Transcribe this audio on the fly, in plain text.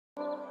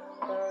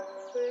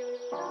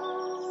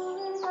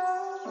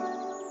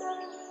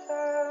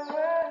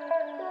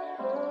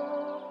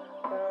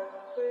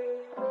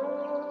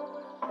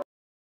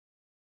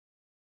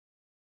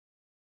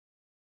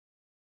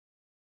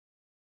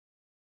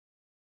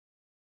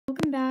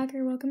Welcome back,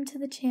 or welcome to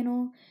the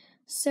channel.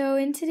 So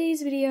in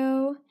today's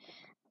video,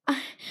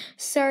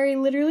 sorry,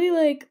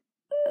 literally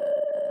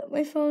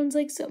my phone's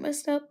like so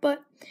messed up,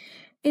 but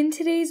in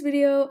today's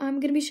video,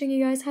 I'm gonna be showing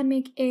you guys how to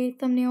make a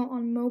thumbnail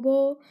on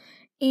mobile,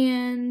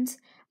 and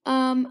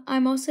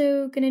I'm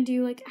also gonna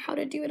do like how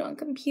to do it on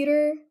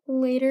computer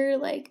later,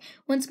 like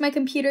once my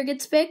computer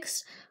gets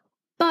fixed.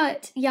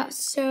 But yeah,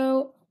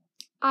 so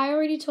I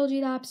already told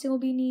you the apps you'll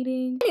be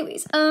needing.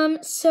 Anyways,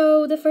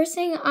 so the first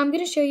thing I'm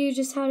gonna show you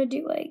just how to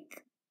do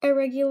like a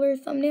regular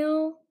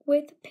thumbnail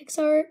with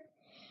PixArt.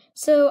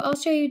 So I'll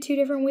show you two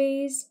different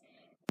ways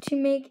to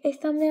make a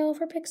thumbnail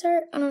for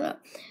PixArt. I don't know.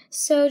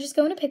 So just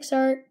go into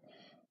PixArt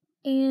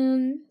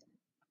and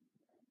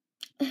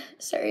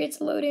sorry, it's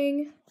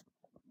loading.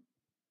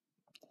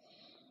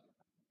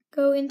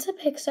 Go into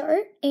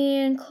PixArt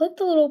and click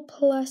the little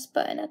plus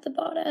button at the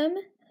bottom.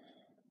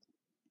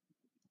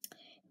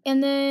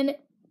 And then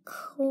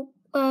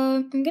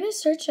I'm gonna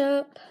search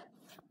up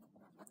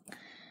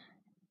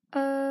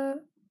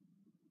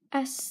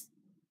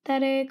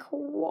aesthetic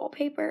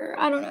wallpaper.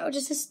 I don't know,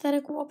 just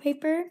aesthetic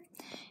wallpaper.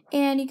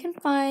 And you can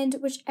find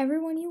whichever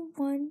one you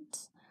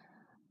want.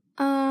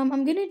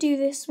 I'm gonna do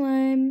this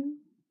one.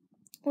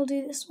 We'll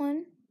do this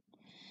one.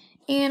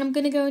 And I'm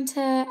gonna go into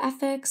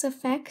FX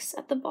effects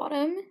at the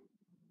bottom.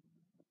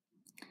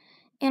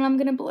 And I'm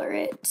gonna blur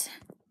it.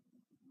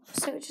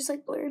 So it's just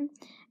like blurred.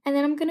 And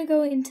then I'm gonna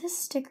go into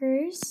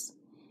stickers.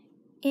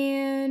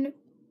 And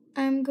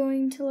I'm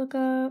going to look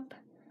up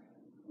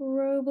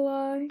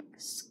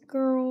Roblox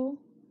girl,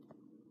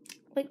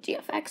 like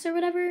GFX or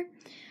whatever.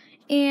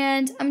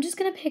 And I'm just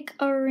gonna pick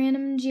a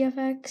random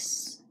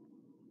GFX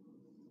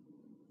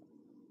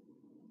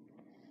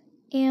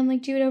and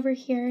like do it over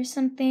here or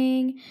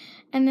something,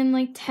 and then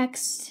like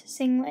text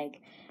saying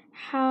like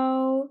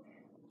how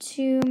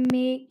to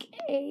make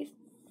a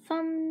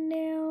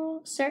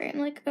thumbnail. Sorry, I'm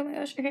like, oh my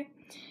gosh, okay.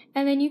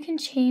 And then you can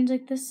change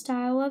like the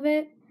style of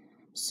it.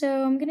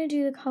 So I'm gonna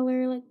do the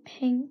color like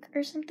pink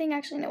or something.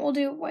 Actually, no, we'll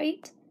do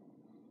white.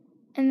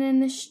 And then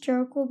the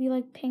stroke will be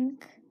like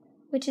pink,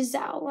 which is the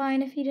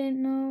outline if you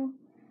didn't know.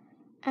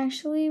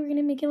 Actually, we're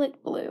gonna make it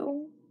like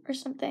blue or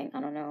something. I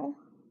don't know.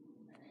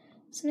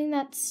 Something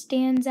that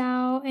stands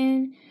out.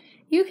 And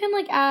you can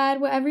like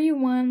add whatever you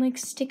want, like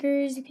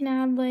stickers. You can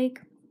add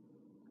like,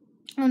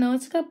 I don't know,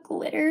 let's look up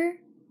glitter.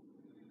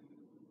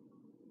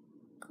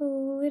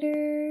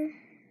 Glitter.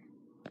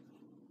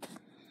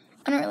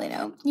 I don't really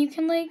know. You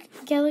can like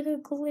get like a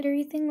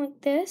glittery thing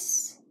like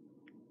this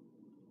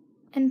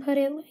and put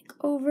it like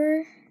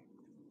over.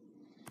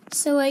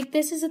 So like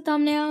this is a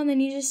thumbnail, and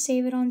then you just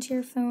save it onto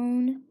your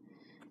phone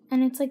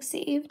and it's like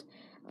saved.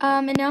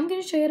 And now I'm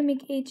gonna show you how to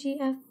make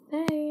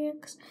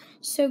GFX.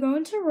 So go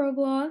into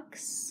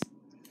Roblox,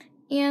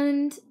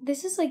 and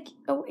this is like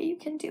a way you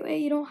can do it.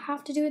 You don't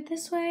have to do it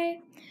this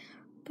way,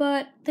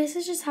 but this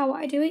is just how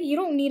I do it. You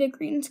don't need a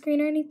green screen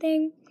or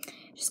anything.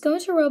 Just go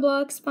into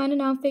Roblox, find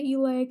an outfit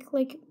you like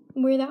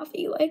wear the outfit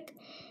you like,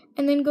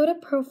 and then go to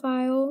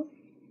profile.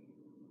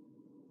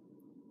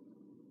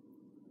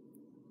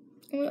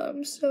 Oh,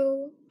 I'm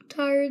so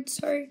tired,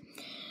 sorry.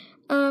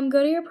 Go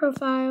to your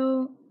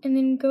profile, and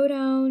then go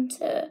down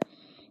to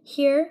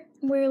here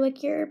where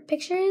like your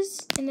picture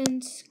is, and then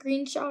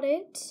screenshot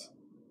it.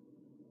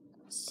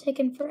 It's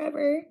taken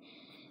forever.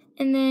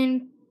 And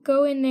then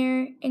go in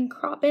there and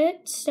crop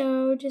it.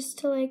 So just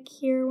to like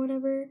here,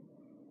 whatever.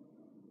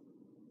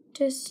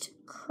 Just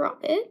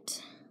crop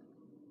it.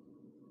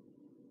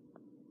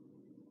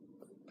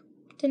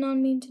 Did not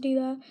mean to do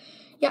that.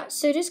 Yeah,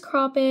 so just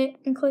crop it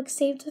and click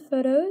Save to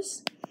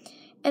Photos.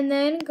 And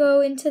then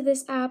go into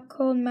this app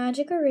called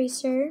Magic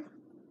Eraser.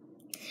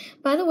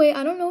 By the way,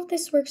 I don't know if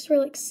this works for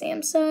like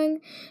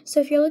Samsung. So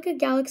if you're like a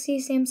Galaxy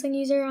Samsung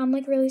user, I'm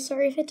like really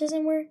sorry if it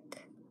doesn't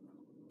work.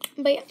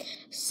 But yeah,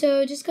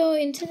 so just go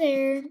into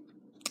there.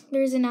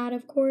 There's an ad,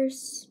 of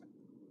course.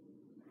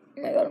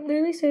 Oh my god, I'm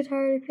literally so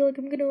tired. I feel like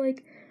I'm gonna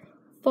like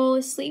fall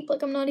asleep.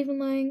 Like, I'm not even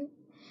lying.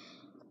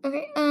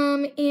 Okay,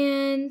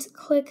 and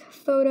click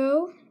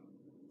photo.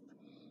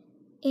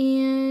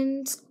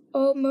 And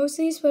most of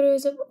these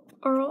photos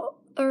are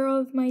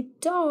of my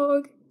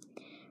dog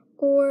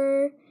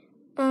or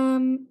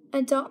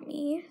Adopt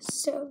Me.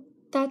 So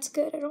that's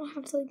good. I don't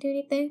have to like do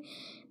anything.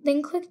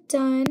 Then click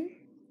done.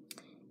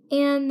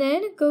 And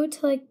then go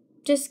to like,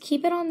 just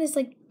keep it on this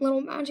like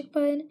little magic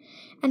button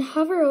and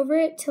hover over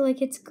it till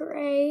like it's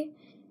gray.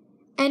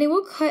 And it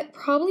will cut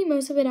probably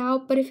most of it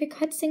out, but if it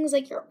cuts things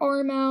like your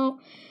arm out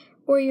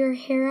or your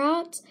hair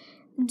out,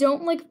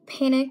 don't like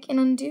panic and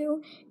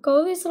undo. Go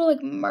to this little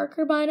like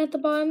marker button at the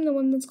bottom, the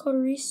one that's called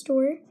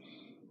restore,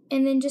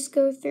 and then just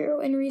go through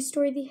and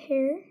restore the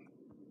hair.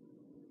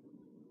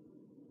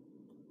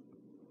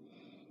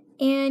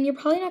 And you're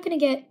probably not gonna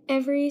get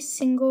every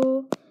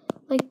single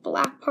like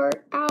black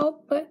part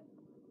out, but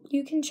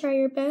you can try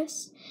your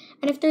best.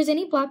 And if there's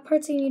any black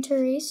parts that you need to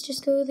erase,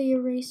 just go to the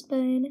erase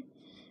button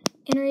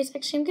and erase.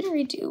 Actually, I'm gonna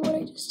redo what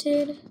I just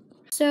did.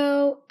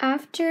 So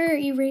after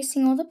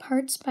erasing all the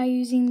parts by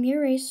using the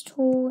erase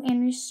tool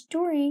and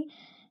restoring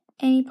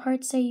any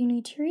parts that you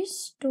need to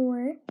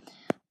restore,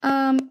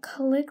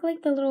 click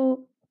like the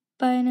little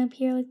button up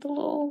here, like the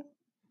little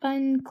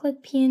button,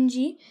 click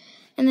PNG,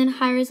 and then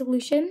high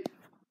resolution.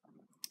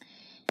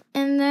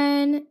 And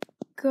then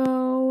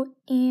going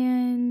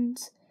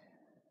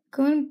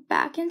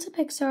back into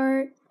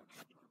PixArt,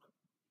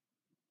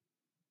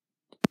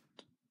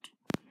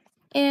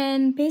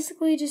 and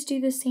basically just do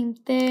the same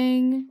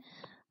thing.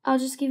 I'll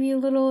just give you a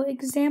little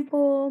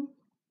example,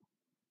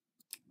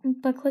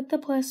 but click the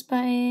plus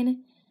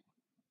button,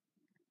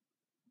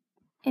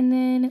 and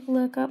then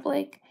look up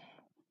like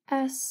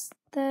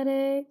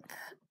aesthetic,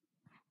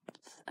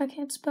 I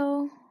can't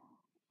spell,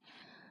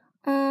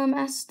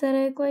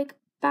 aesthetic, like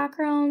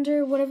background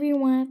or whatever you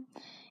want,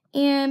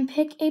 and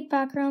pick a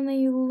background that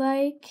you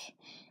like.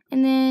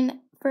 And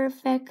then for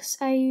effects,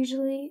 I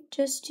usually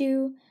just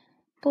do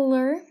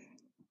blur.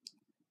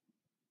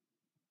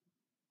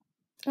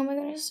 Oh my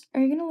goodness,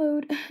 are you gonna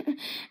load?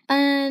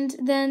 And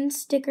then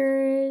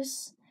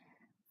stickers.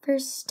 For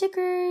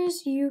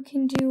stickers, you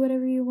can do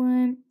whatever you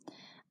want.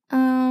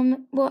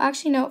 Well,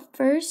 actually, no,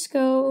 first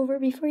go over,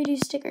 before you do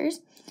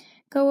stickers,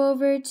 go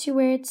over to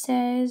where it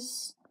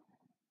says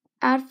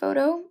add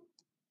photo,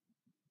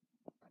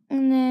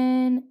 and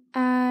then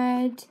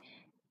add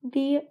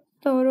the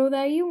photo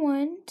that you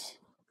want,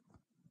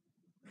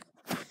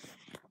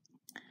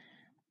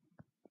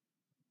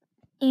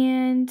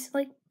 and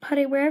like put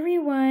it wherever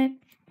you want,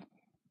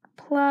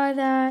 apply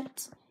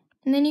that,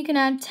 and then you can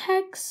add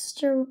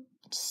text or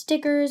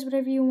stickers,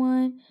 whatever you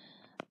want.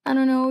 I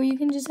don't know, you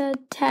can just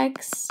add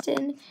text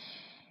and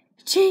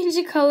change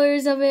the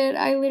colors of it.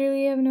 I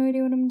literally have no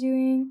idea what I'm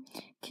doing.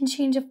 You can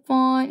change a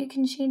font, you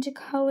can change the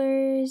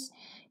colors,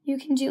 you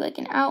can do like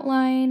an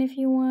outline if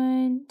you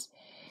want.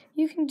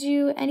 You can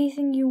do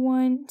anything you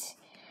want.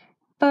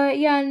 But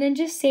yeah, and then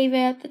just save it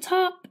at the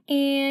top.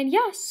 And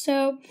yeah,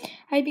 so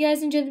I hope you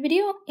guys enjoyed the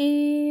video,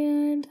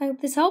 and I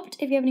hope this helped.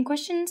 If you have any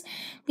questions,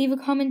 leave a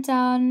comment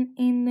down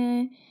in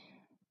the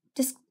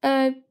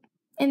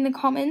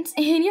comments.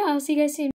 And yeah, I'll see you guys soon.